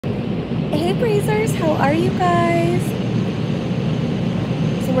Brazers, how are you guys?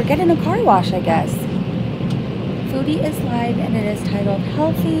 So we're getting a car wash, I guess. Foodie is live and it is titled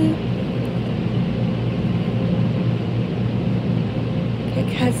Healthy. Kit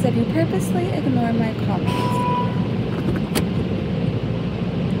Kat said you purposely ignore my comments.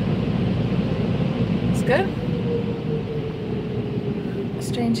 It's good.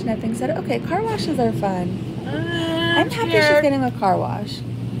 Strange Nothing said, okay, car washes are fun. I'm happy she's getting a car wash.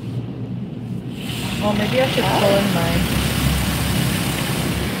 Well, maybe I should pull in my...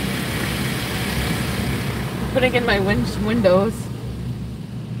 Putting in my windows.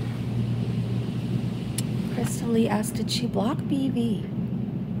 Crystal Lee asked, did she block BV?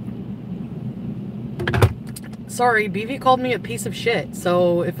 Sorry, BV called me a piece of shit.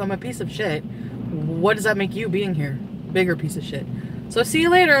 So if I'm a piece of shit, what does that make you being here? Bigger piece of shit. So see you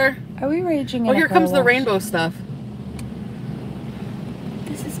later. Are we raging? Oh, here comes the rainbow stuff.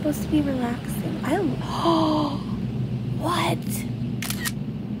 This is supposed to be relaxing. Oh, what?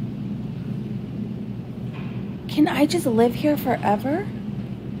 Can I just live here forever?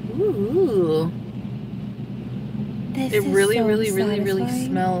 Ooh. It really, so really, satisfying. really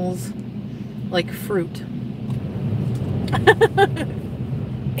smells like fruit.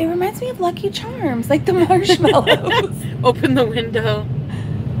 It reminds me of Lucky Charms, like the marshmallows. Open the window.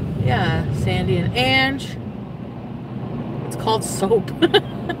 Yeah, Sandy and Ange. It's called soap.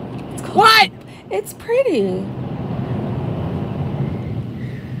 It's called what? Soap. It's pretty.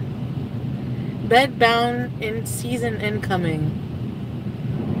 Bed bound in season incoming.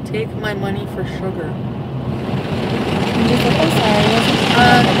 Take my money for sugar. I'm just like, oh, sorry.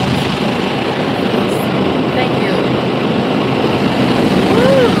 Thank you.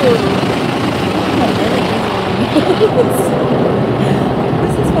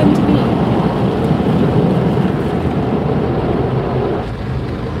 This is fun to me.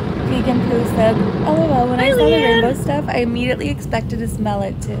 Vegan Pooh said, LOL, when I saw the rainbow stuff, I immediately expected to smell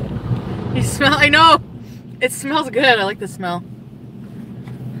it too. You smell, I know. It smells good. I like the smell.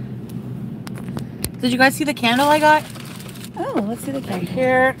 Did you guys see the candle I got? Oh, let's see the candle. Right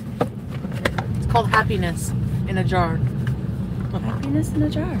here. It's called Happiness in a jar. Happiness in a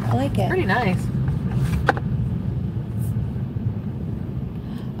jar. I like it. Pretty nice.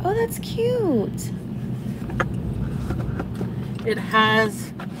 Oh, that's cute. It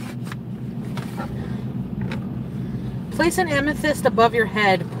has... Place an amethyst above your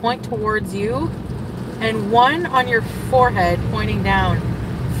head, point towards you, and one on your forehead pointing down.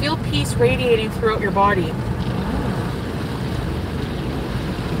 Feel peace radiating throughout your body.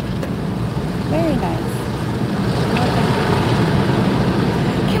 Very nice.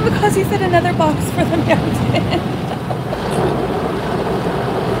 Kim McCausey said another box for the mountain.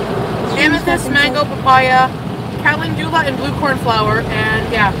 Amethyst, mango, papaya, calendula, and blue cornflower,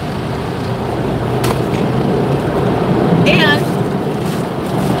 and yeah. And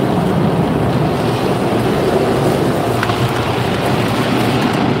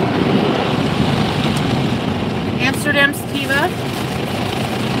Amsterdam sativa,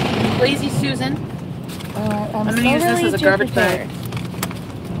 Lazy Susan. I'm going to use this as a garbage bag.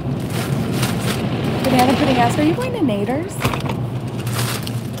 Banana Pudding asked, are you going to Nader's?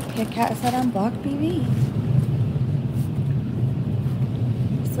 Kit Kat said unblock BV.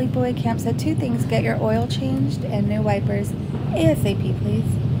 Sleepaway Camp said two things, get your oil changed and new wipers ASAP, please.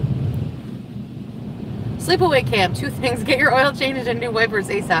 Sleepaway Camp, two things, get your oil changed and new wipers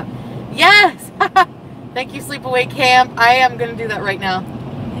ASAP. Yes! Thank you, Sleepaway Camp. I am going to do that right now.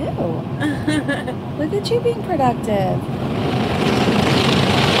 Ew. Look at you being productive.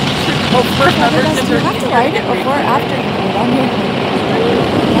 Oh, first you have to write it before or after you put it on your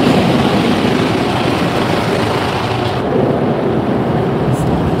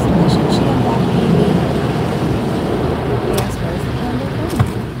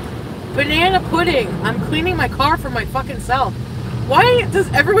Banana pudding. I'm cleaning my car for my fucking self. Why does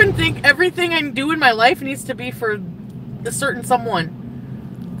everyone think everything I do in my life needs to be for a certain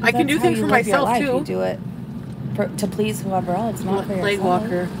someone? I can do things for myself too. You do it to please whoever else, not for Leg yourself.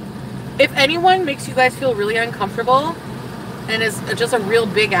 walker. If anyone makes you guys feel really uncomfortable and is just a real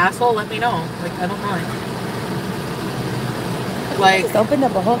big asshole, let me know. Like, I don't mind. Like, just opened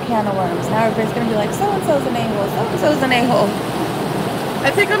up a whole can of worms. Now everybody's gonna be like, so-and-so's an a-hole, so-and-so's an a-hole. I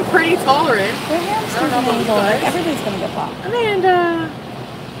think I'm pretty tolerant. Your hamster's an a-hole. Like, everybody's gonna get popped. Amanda!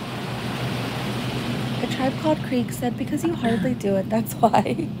 A Tribe Called Creek said, because you hardly do it, that's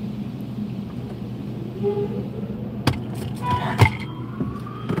why.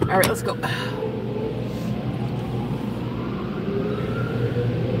 Alright, let's go.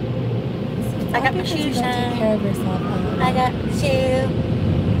 I got the shoes on. Take care of yourself. I got the shoe.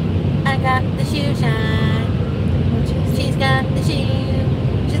 I got the shoe shine. She's got the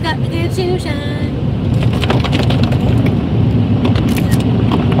shoe. She's got the good shoe shine.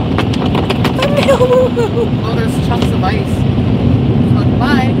 Oh, there's chunks of ice. Fuck,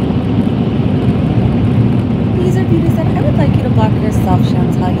 bye. Beezer Beauty said, I would like you to block yourself,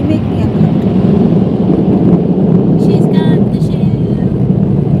 Chantal. You make me uncomfortable. She's got the shoe.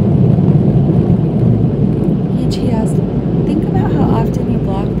 Ichi asked, think about how often you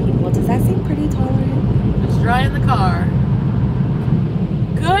block people. Does that seem pretty tolerant? It's dry in the car.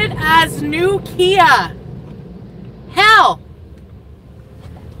 Good as new Kia. Hell.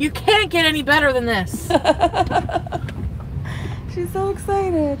 You can't get any better than this. She's so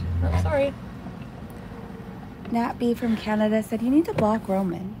excited. I'm sorry. Nat B from Canada said, you need to block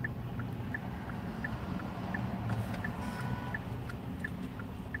Roman.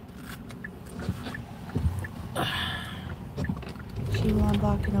 She will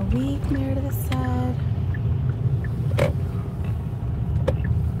unblock in a week, Meredith said.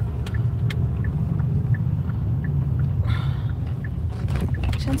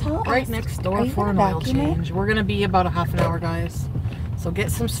 Chantal Right asked, next door for an oil change. We're going to be about a half an hour, guys. So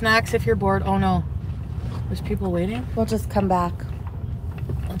get some snacks if you're bored. Oh, no. There's people waiting? We'll just come back.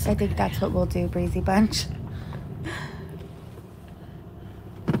 I think that's what we'll do, Breezy Bunch.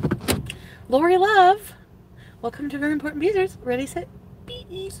 Lori Love. Welcome to Very Important Beezers. Ready, set,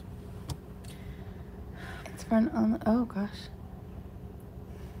 bees. It's for an oh gosh.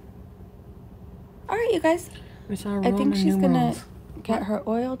 All right, you guys. I think she's gonna get her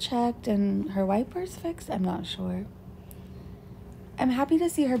oil checked and her wipers fixed. I'm not sure. I'm happy to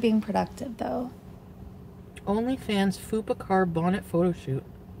see her being productive, though. OnlyFans Fupa car bonnet photo shoot.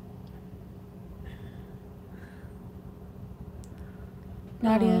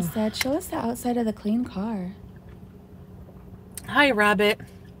 Nadia said, show us the outside of the clean car. Hi, Rabbit.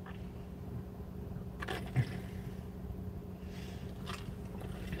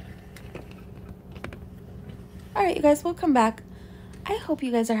 All right, you guys, we'll come back. I hope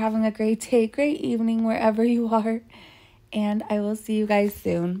you guys are having a great day, great evening, wherever you are. And I will see you guys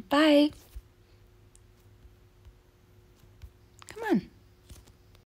soon. Bye. Come on.